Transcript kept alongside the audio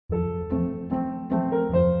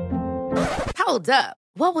Hold up.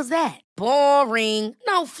 What was that? Boring.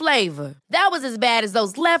 No flavor. That was as bad as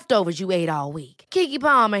those leftovers you ate all week. Keke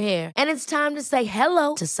Palmer here, and it's time to say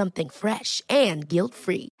hello to something fresh and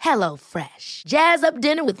guilt-free. Hello Fresh. Jazz up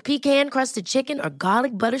dinner with pecan-crusted chicken or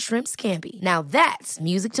garlic butter shrimp scampi. Now that's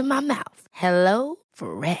music to my mouth. Hello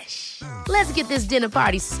Fresh. Let's get this dinner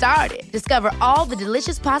party started. Discover all the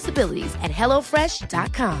delicious possibilities at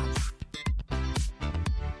hellofresh.com.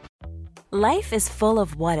 Life is full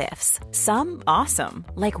of what-ifs. Some awesome,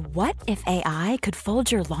 like what if AI could fold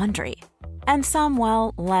your laundry? And some,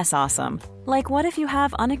 well, less awesome, like what if you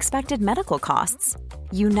have unexpected medical costs?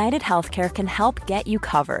 United Healthcare can help get you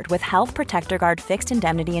covered with Health Protector Guard fixed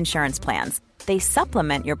indemnity insurance plans. They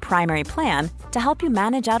supplement your primary plan to help you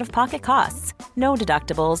manage out-of-pocket costs. No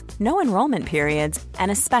deductibles, no enrollment periods,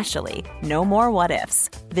 and especially no more what-ifs.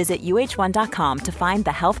 Visit uh1.com to find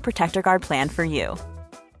the Health Protector Guard plan for you.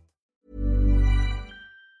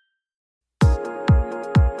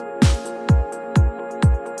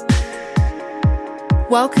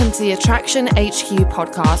 Welcome to the Attraction HQ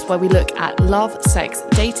podcast, where we look at love, sex,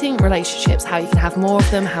 dating, relationships, how you can have more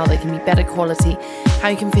of them, how they can be better quality, how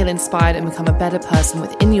you can feel inspired and become a better person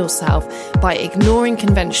within yourself by ignoring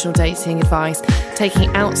conventional dating advice,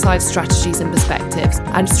 taking outside strategies and perspectives,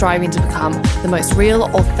 and striving to become the most real,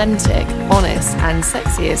 authentic, honest, and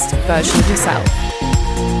sexiest version of yourself.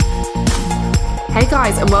 Hey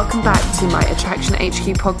guys, and welcome back to my Attraction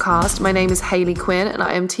HQ podcast. My name is Hayley Quinn, and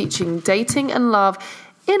I am teaching dating and love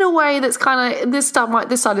in a way that's kind of, this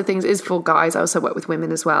side of things is for guys. I also work with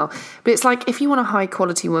women as well. But it's like, if you want a high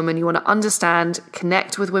quality woman, you want to understand,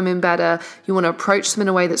 connect with women better, you want to approach them in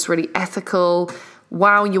a way that's really ethical,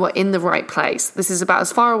 wow, you are in the right place. This is about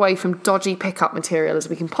as far away from dodgy pickup material as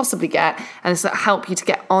we can possibly get, and it's to help you to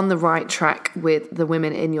get on the right track with the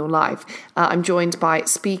women in your life. I'm joined by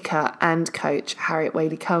speaker and coach Harriet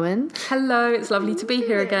Whaley-Cohen. Hello, it's lovely to be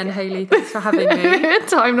here again, Hayley. Thanks for having me.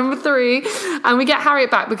 Time number 3. And we get Harriet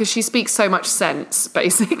back because she speaks so much sense,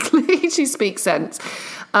 basically. She speaks sense.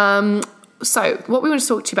 So what we want to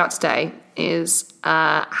talk to you about today is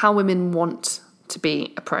how women want to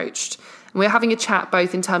be approached. And we're having a chat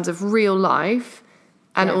both in terms of real life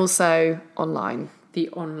and also online. The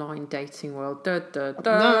online dating world. Who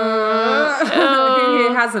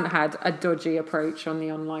hasn't had a dodgy approach on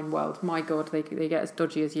the online world? My God, they get as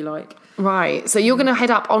dodgy as you like. Right. So you're going to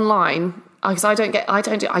head up online, because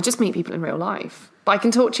I just meet people in real life. But I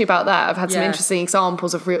can talk to you about that. I've had some interesting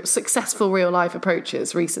examples of successful real life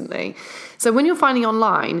approaches recently. So when you're finding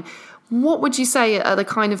online, what would you say are the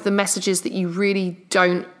kind of the messages that you really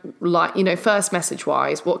don't like? You know, first message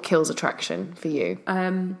wise, what kills attraction for you?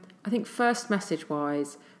 I think first message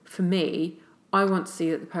wise, for me, I want to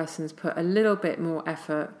see that the person's put a little bit more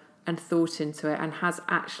effort and thought into it and has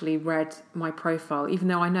actually read my profile. Even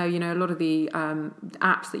though I know, you know, a lot of the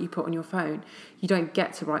apps that you put on your phone, you don't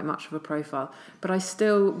get to write much of a profile. But I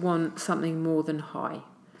still want something more than hi.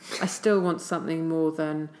 I still want something more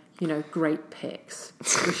than, you know, great pics,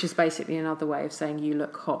 which is basically another way of saying you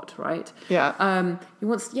look hot, right? Yeah. You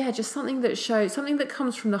want, just something that shows, something that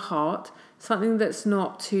comes from the heart, something that's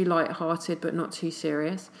not too light-hearted but not too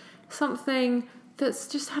serious, something that's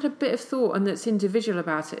just had a bit of thought and that's individual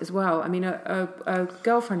about it as well. I mean, a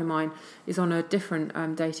girlfriend of mine is on a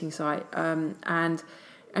different dating site, and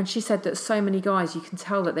she said that so many guys, you can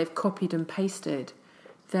tell that they've copied and pasted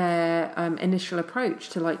their initial approach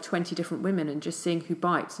to like 20 different women and just seeing who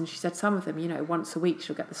bites. And she said some of them, you know, once a week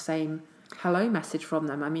she'll get the same hello message from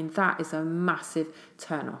them. I mean, that is a massive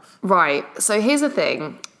turn-off. Right. So here's the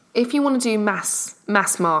thing. If you want to do mass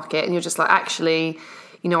market and you're just like, actually,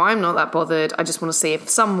 you know, I'm not that bothered, I just want to see if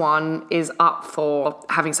someone is up for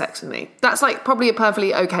having sex with me, that's like probably a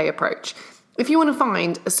perfectly okay approach. If you want to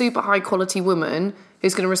find a super high quality woman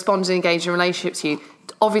who's going to respond and engage in a relationship to you,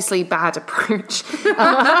 obviously bad approach.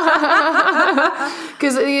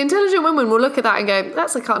 Because the intelligent woman will look at that and go,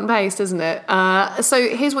 that's a cut and paste, isn't it? So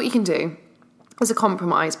here's what you can do as a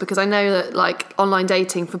compromise, because I know that like online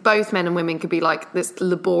dating for both men and women could be like this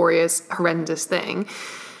laborious, horrendous thing.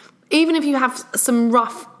 Even if you have some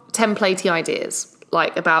rough templatey ideas,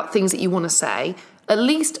 like about things that you want to say, at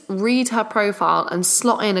least read her profile and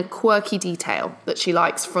slot in a quirky detail that she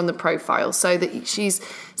likes from the profile so that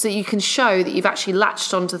you can show that you've actually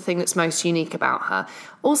latched onto the thing that's most unique about her.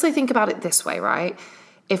 Also think about it this way, right?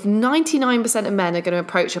 If 99% of men are going to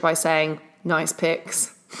approach her by saying, nice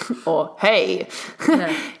pics, or hey,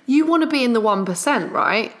 you want to be in the 1%,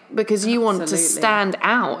 right? Because you want to stand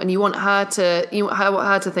out and you want her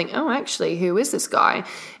to think, oh, actually, who is this guy?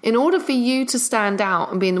 In order for you to stand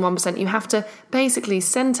out and be in the 1%, you have to basically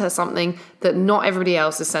send her something that not everybody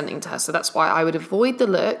else is sending to her. So that's why I would avoid the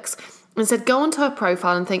looks. and said, go onto her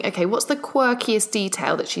profile and think, okay, what's the quirkiest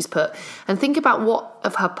detail that she's put? And think about what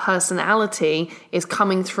of her personality is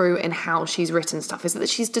coming through in how she's written stuff. Is it that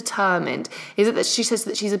she's determined? Is it that she says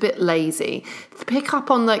that she's a bit lazy? Pick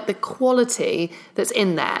up on like the quality that's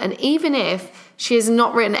in there. And even if she has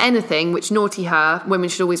not written anything, which naughty her, women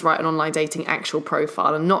should always write an online dating actual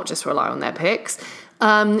profile and not just rely on their pics.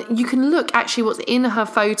 You can look actually what's in her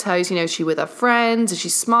photos. Is she with her friends? Is she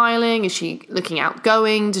smiling? Is she looking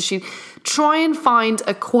outgoing? Does she try and find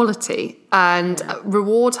a quality and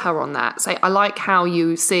reward her on that? Say, I like how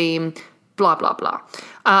you seem, blah, blah, blah.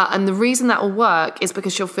 And the reason that will work is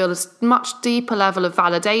because she'll feel a much deeper level of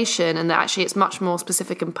validation, and that actually it's much more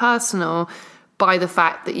specific and personal by the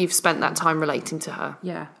fact that you've spent that time relating to her.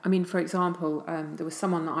 Yeah. I mean, for example, there was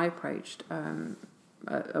someone that I approached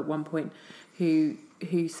at one point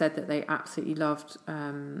who said that they absolutely loved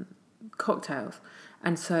cocktails.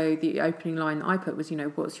 And so the opening line I put was,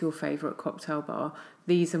 what's your favourite cocktail bar?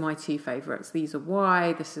 These are my 2 favourites. These are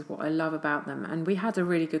why. This is what I love about them. And we had a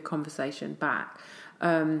really good conversation back.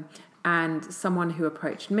 And someone who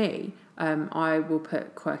approached me, I will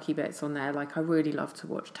put quirky bits on there. Like, I really love to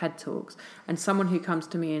watch TED Talks. And someone who comes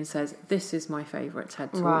to me and says, this is my favourite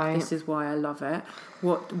TED Talk. Right. This is why I love it.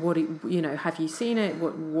 What have you seen it?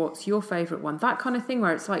 What's your favourite one? That kind of thing,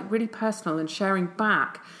 where it's like really personal and sharing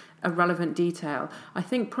back a relevant detail. I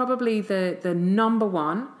think probably the number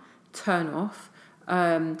one turn off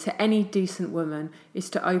to any decent woman is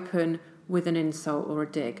to open with an insult or a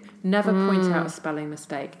dig. Never point out a spelling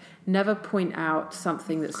mistake. Never point out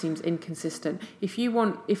something that seems inconsistent. If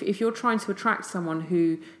you're trying to attract someone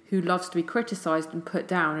who loves to be criticised and put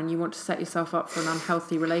down, and you want to set yourself up for an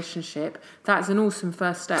unhealthy relationship, that's an awesome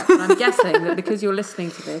first step. And I'm guessing that because you're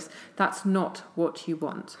listening to this, that's not what you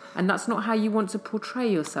want. And that's not how you want to portray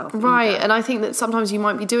yourself. Right, either. And I think that sometimes you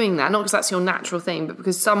might be doing that, not because that's your natural thing, but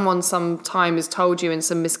because someone sometime has told you in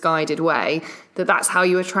some misguided way that that's how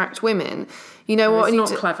you attract women. You know what?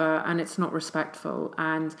 It's not clever, and it's not respectful.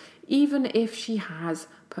 And even if she has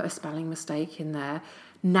put a spelling mistake in there,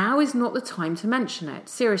 now is not the time to mention it.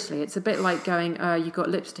 Seriously, it's a bit like going, you got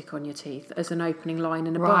lipstick on your teeth as an opening line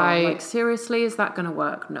in a bar. Like, seriously, is that going to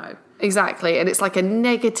work? No. Exactly. And it's like a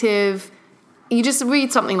negative... You just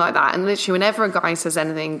read something like that, and literally whenever a guy says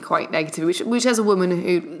anything quite negative, which as a woman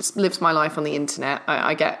who lives my life on the internet,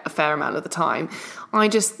 I get a fair amount of the time,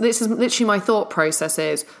 this is literally my thought process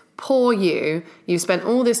is, poor you, you've spent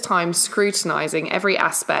all this time scrutinising every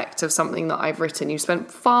aspect of something that I've written. You've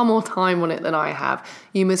spent far more time on it than I have.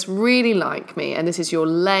 You must really like me, and this is your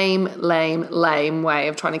lame way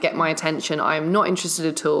of trying to get my attention. I am not interested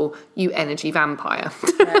at all, you energy vampire.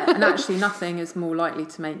 Yeah, and actually nothing is more likely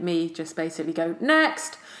to make me just basically go,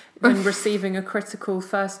 next, than receiving a critical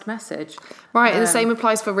first message. Right, and the same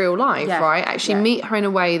applies for real life, right? Actually meet her in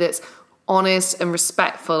a way that's honest and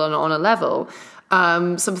respectful and on a level.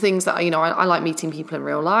 Some things that, I like meeting people in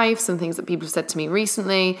real life, some things that people have said to me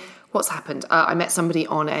recently. What's happened? I met somebody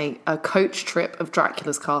on a coach trip of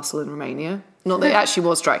Dracula's castle in Romania. Not that it actually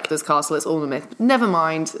was Dracula's castle, it's all a myth. Never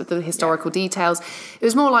mind the historical details. It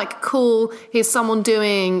was more like, cool, here's someone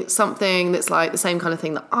doing something that's like the same kind of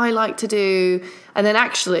thing that I like to do. And then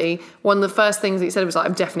actually, one of the first things that he said was like,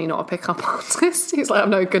 I'm definitely not a pickup artist. He's like, I'm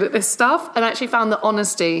no good at this stuff. And I actually found the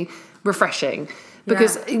honesty refreshing.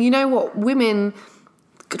 Because you know what,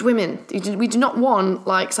 good women, we do not want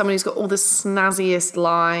like someone who's got all the snazziest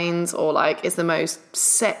lines or like is the most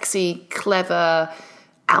sexy, clever,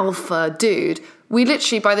 alpha dude. We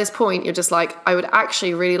literally, by this point, you're just like, I would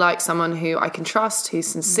actually really like someone who I can trust, who's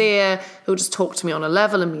sincere, who'll just talk to me on a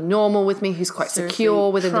level and be normal with me, who's quite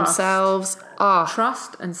secure within themselves.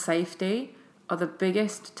 Trust and safety are the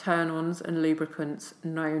biggest turn-ons and lubricants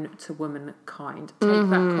known to womankind. Take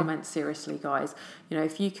that comment seriously, guys.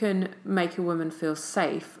 If you can make a woman feel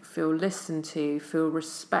safe, feel listened to, feel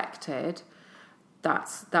respected,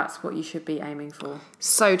 that's what you should be aiming for.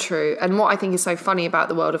 So true. And what I think is so funny about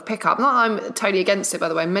the world of pickup, not that I'm totally against it, by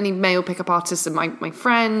the way, many male pickup artists are my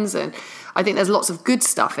friends, and I think there's lots of good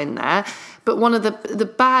stuff in there. But one of the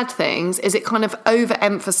bad things is it kind of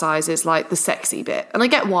overemphasizes like the sexy bit. And I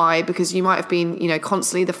get why, because you might have been,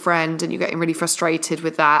 constantly the friend and you're getting really frustrated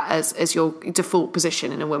with that as your default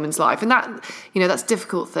position in a woman's life. And that, that's a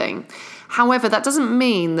difficult thing. However, that doesn't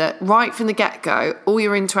mean that right from the get-go, all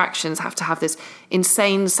your interactions have to have this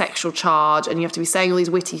insane sexual charge and you have to be saying all these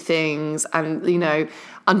witty things and,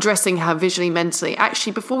 undressing her visually, mentally.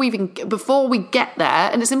 Actually, before we get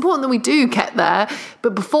there, and it's important that we do get there,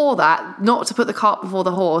 but before that, not to put the cart before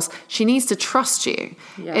the horse, she needs to trust you.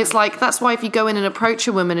 Yeah. It's like, that's why if you go in and approach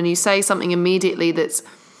a woman and you say something immediately that's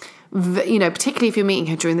particularly if you're meeting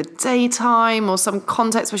her during the daytime or some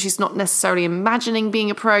context where she's not necessarily imagining being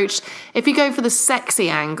approached. If you go for the sexy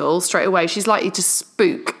angle straight away, she's likely to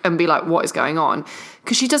spook and be like, what is going on?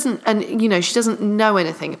 Because she doesn't know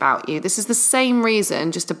anything about you. This is the same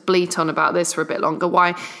reason, just to bleat on about this for a bit longer,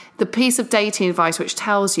 why the piece of dating advice which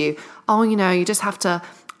tells you, you just have to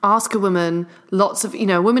ask a woman lots of,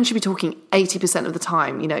 a woman should be talking 80% of the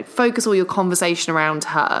time, focus all your conversation around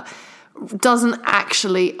her, doesn't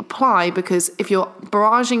actually apply, because if you're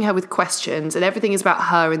barraging her with questions and everything is about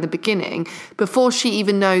her in the beginning, before she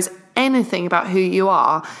even knows anything about who you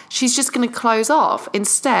are, she's just going to close off.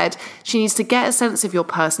 Instead, she needs to get a sense of your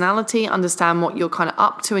personality, understand what you're kind of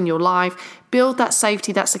up to in your life, build that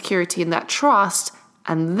safety, that security, and that trust,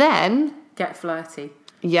 and then get flirty.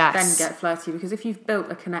 Yes. Then get flirty, because if you've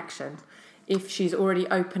built a connection, if she's already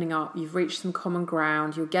opening up, you've reached some common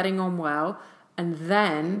ground, you're getting on well, and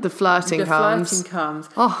then the flirting comes.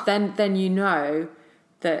 Oh. Then you know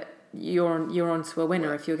that you're onto a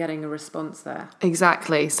winner if you're getting a response there.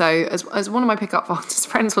 Exactly. So as one of my pickup artist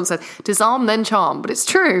friends once said, disarm then charm. But it's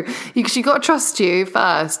true. You've got to trust you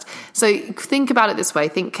first. So think about it this way.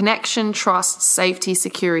 Think connection, trust, safety,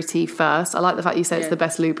 security first. I like the fact you say it's the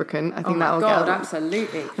best lubricant. I think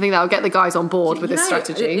absolutely. I think that'll get the guys on board with this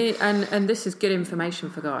strategy. And this is good information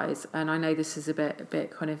for guys. And I know this is a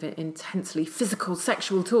bit kind of intensely physical,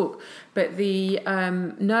 sexual talk, but the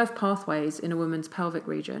nerve pathways in a woman's pelvic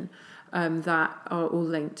region that are all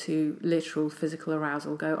linked to literal physical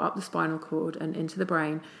arousal go up the spinal cord and into the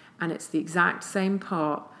brain, and it's the exact same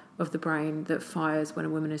part of the brain that fires when a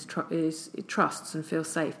woman trusts and feels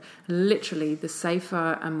safe. And literally, the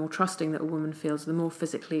safer and more trusting that a woman feels, the more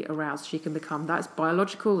physically aroused she can become. That's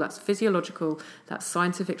biological, that's physiological, that's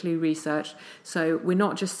scientifically researched. So we're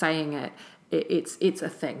not just saying it, it's a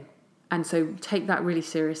thing. And so take that really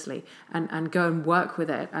seriously and go and work with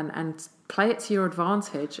it and play it to your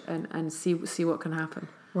advantage and see what can happen.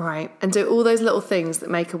 Right. And do all those little things that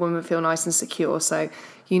make a woman feel nice and secure. So,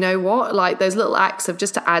 you know what? Like those little acts of,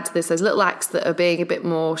 just to add to this, those little acts that are being a bit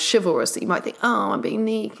more chivalrous that you might think, oh, I'm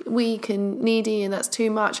being weak and needy and that's too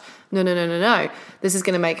much. No. This is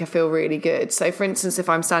going to make her feel really good. So, for instance, if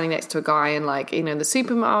I'm standing next to a guy in the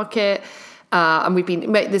supermarket, and we've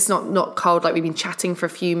been, this not cold, like we've been chatting for a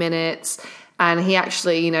few minutes, and he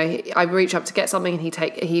actually, I reach up to get something and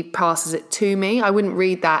he passes it to me. I wouldn't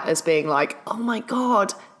read that as being like, oh my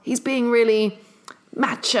God, he's being really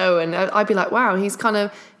macho. And I'd be like, wow, he's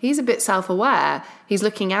a bit self-aware. He's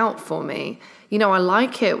looking out for me. I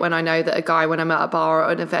like it when I know that a guy, when I'm at a bar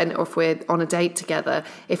or an event, or if we're on a date together,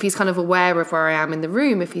 if he's kind of aware of where I am in the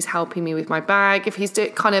room, if he's helping me with my bag, if he's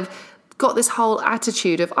got this whole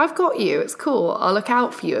attitude of, I've got you, it's cool, I'll look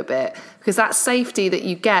out for you a bit, because that safety that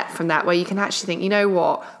you get from that, where you can actually think, you know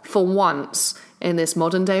what, for once in this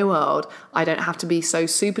modern day world, I don't have to be so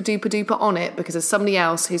super duper duper on it because there's somebody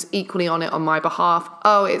else who's equally on it on my behalf.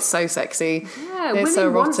 Oh, it's so sexy. Yeah, it's women so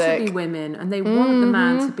erotic. Want to be women, and they want the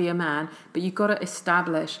man to be a man, but you've got to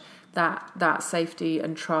establish that safety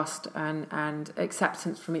and trust and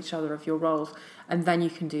acceptance from each other of your roles. And then you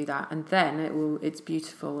can do that. And then it's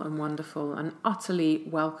beautiful and wonderful and utterly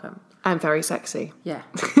welcome. And very sexy. Yeah.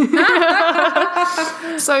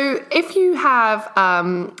 So if you have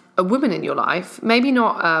a woman in your life, maybe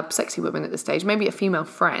not a sexy woman at this stage, maybe a female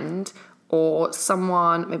friend or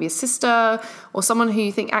someone, maybe a sister, or someone who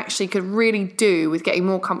you think actually could really do with getting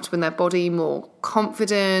more comfortable in their body, more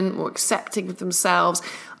confident, more accepting of themselves,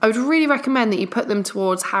 I would really recommend that you put them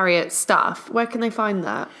towards Harriet's stuff. Where can they find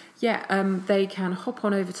that? Yeah, they can hop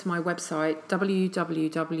on over to my website,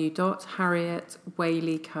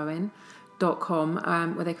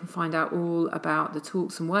 www.harrietwhaleycohen.com, where they can find out all about the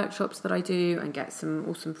talks and workshops that I do and get some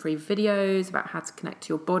awesome free videos about how to connect to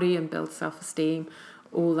your body and build self-esteem,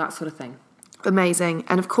 all that sort of thing. Amazing.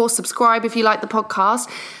 And of course, subscribe if you like the podcast.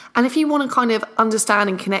 And if you want to kind of understand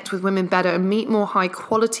and connect with women better and meet more high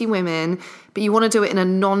quality women, but you want to do it in a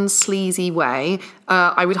non-sleazy way,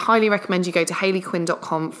 I would highly recommend you go to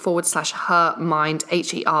hayleyquinn.com/hermind,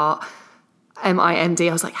 HERMIND.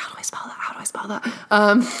 I was like, how do I spell that?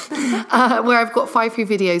 Where I've got 5 free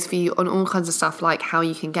videos for you on all kinds of stuff, like how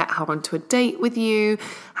you can get her onto a date with you,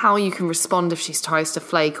 how you can respond if she tries to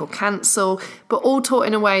flake or cancel, but all taught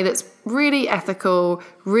in a way that's really ethical,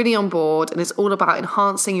 really on board, and it's all about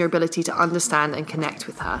enhancing your ability to understand and connect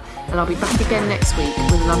with her. And I'll be back again next week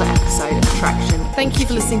with another episode of Attraction. Thank you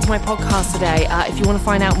for listening to my podcast today. If you want to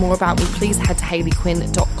find out more about me, please head to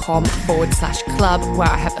hayleyquinn.com/club, where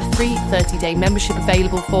I have a free 30-day membership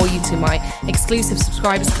available for you to my exclusive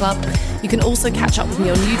subscribers club. You can also catch up with me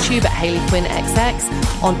on YouTube at HayleyQuinnXX,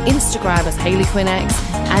 on Instagram as HayleyQuinnX,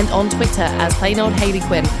 and on Twitter as plain old Hayley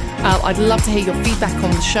Quinn. I'd love to hear your feedback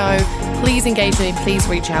on the show. Please engage with me, please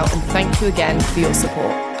reach out, and thank you again for your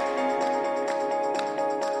support.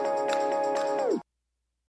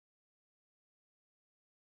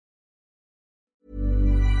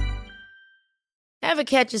 Ever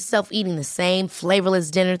catch yourself eating the same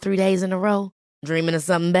flavorless dinner 3 days in a row? Dreaming of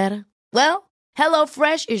something better? Well,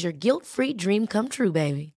 HelloFresh is your guilt-free dream come true,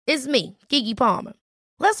 baby. It's me, Keke Palmer.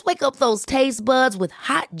 Let's wake up those taste buds with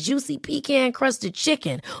hot, juicy pecan-crusted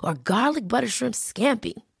chicken or garlic butter shrimp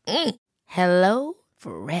scampi. Hello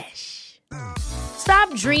Fresh.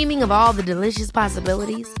 Stop dreaming of all the delicious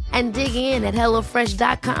possibilities and dig in at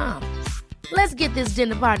HelloFresh.com. Let's get this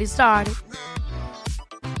dinner party started.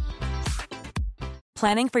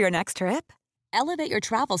 Planning for your next trip? Elevate your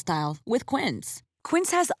travel style with Quince.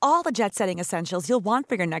 Quince has all the jet-setting essentials you'll want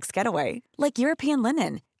for your next getaway, like European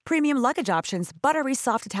linen, premium luggage options, buttery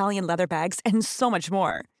soft Italian leather bags, and so much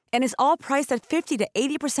more. And is all priced at 50 to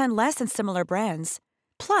 80% less than similar brands.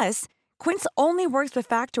 Plus, Quince only works with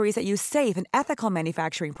factories that use safe and ethical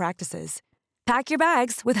manufacturing practices. Pack your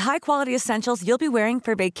bags with high-quality essentials you'll be wearing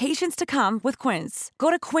for vacations to come with Quince.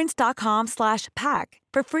 Go to quince.com/pack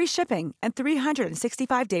for free shipping and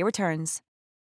 365-day returns.